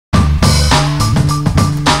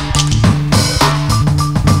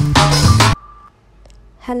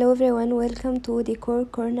Hello everyone, welcome to Decor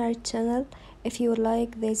Corner channel. If you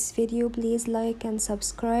like this video, please like and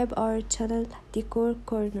subscribe our channel Decor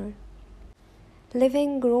Corner.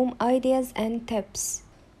 Living room ideas and tips.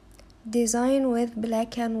 Design with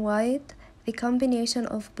black and white. The combination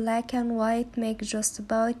of black and white makes just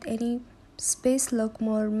about any space look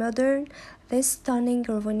more modern. This stunning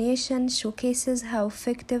combination showcases how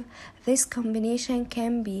effective this combination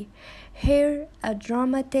can be. Here, a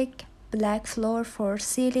dramatic black floor for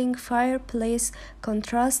ceiling fireplace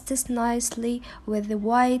contrasts nicely with the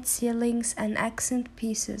white ceilings and accent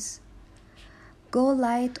pieces. Go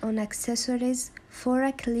light on accessories for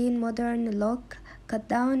a clean modern look. Cut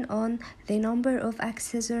down on the number of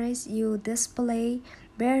accessories you display.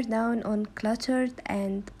 Bear down on cluttered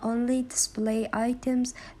and only display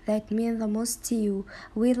items that mean the most to you.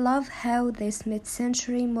 We love how this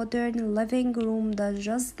mid-century modern living room does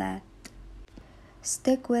just that.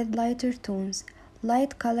 Stick with lighter tones.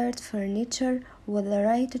 Light-colored furniture was the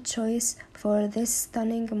right choice for this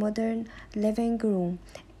stunning modern living room.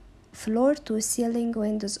 Floor-to-ceiling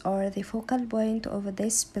windows are the focal point of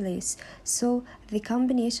this place, so the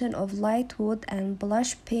combination of light wood and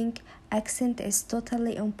blush pink accent is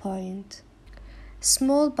totally on point.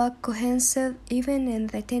 Small but cohesive, even in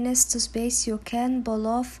the tiniest space you can pull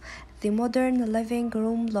off the modern living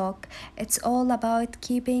room look. It's all about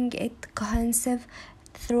keeping it cohesive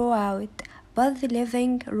throughout, but the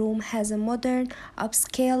living room has a modern,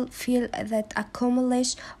 upscale feel that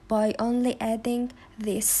accomplished by only adding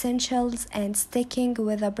the essentials and sticking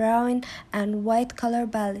with a brown and white color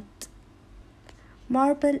palette.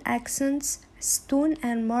 Marble accents. Stone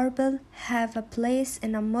and marble have a place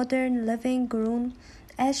in a modern living room,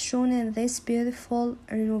 as shown in this beautiful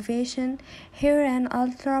renovation. Here, an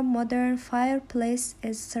ultra-modern fireplace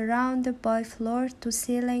is surrounded by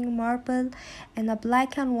floor-to-ceiling marble in a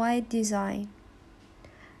black and white design.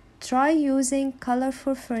 Try using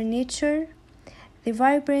colorful furniture. The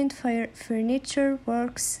vibrant furniture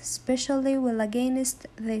works especially well against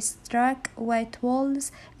the stark white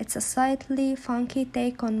walls. It's a slightly funky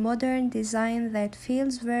take on modern design that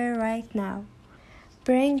feels very right now.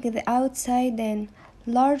 Bring the outside in.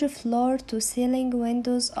 Large floor-to-ceiling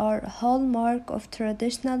windows are a hallmark of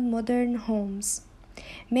traditional modern homes.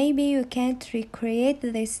 Maybe you can't recreate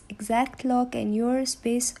this exact look in your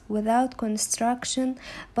space without construction,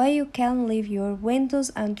 but you can leave your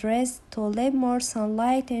windows undressed to let more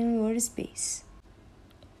sunlight in your space.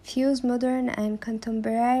 Fuse modern and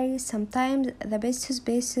contemporary. Sometimes the best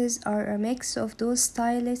spaces are a mix of those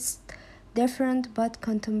stylists, different but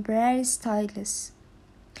contemporary styles.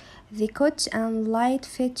 The couch and light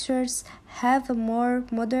features have a more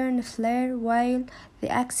modern flair, while the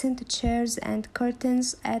accent chairs and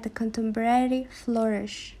curtains add a contemporary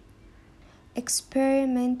flourish.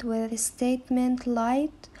 Experiment with statement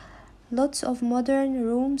light. Lots of modern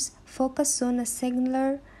rooms focus on a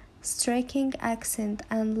singular, striking accent,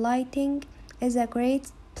 and lighting is a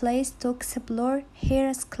great place to explore. Here,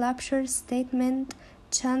 a sculpture statement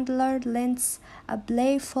chandelier lends a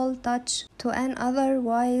playful touch to an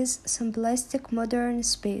otherwise simplistic modern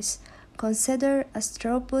space. Consider a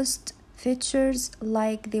robust features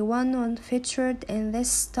like the one featured in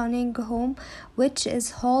this stunning home, which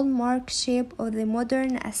is hallmark shape of the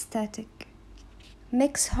modern aesthetic.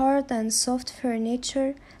 Mix hard and soft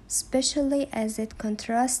furniture, especially as it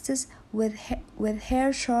contrasts with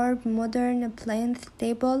hair-sharp modern plinth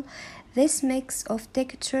table. This mix of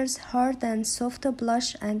textures, hard and soft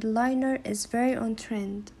blush and liner, is very on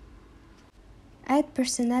trend. Add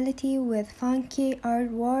personality with funky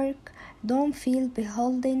artwork. Don't feel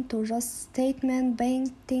beholden to just statement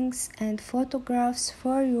paintings and photographs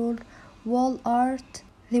for your wall art.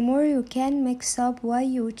 The more you can mix up what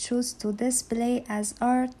you choose to display as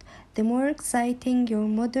art, the more exciting your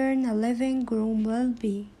modern living room will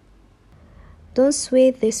be. Don't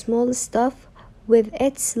sweat the small stuff. With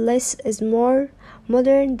its less is more,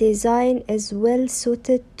 modern design is well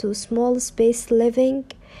suited to small space living.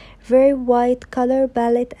 Very white color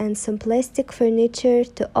palette and simplistic furniture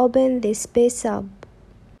to open the space up.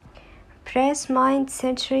 Press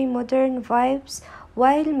mid-century modern vibes.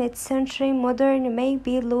 While mid-century modern may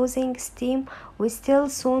be losing steam, we still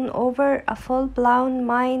soon over a full-blown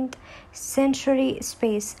mid-century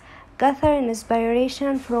space. Gather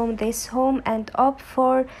inspiration from this home and opt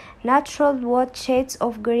for natural wood shades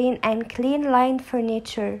of green and clean-lined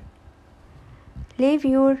furniture. Leave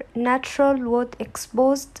your natural wood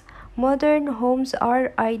exposed. Modern homes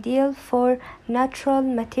are ideal for natural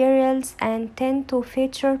materials and tend to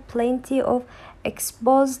feature plenty of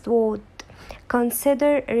exposed wood.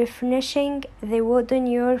 Consider refurnishing the wood in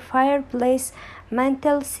your fireplace.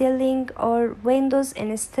 mantle, ceiling, or windows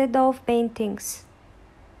instead of paintings.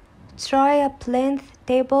 Try a plinth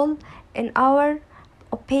table. In our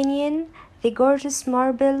opinion, the gorgeous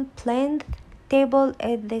marble plinth table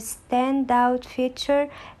is the standout feature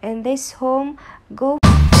in this home. Go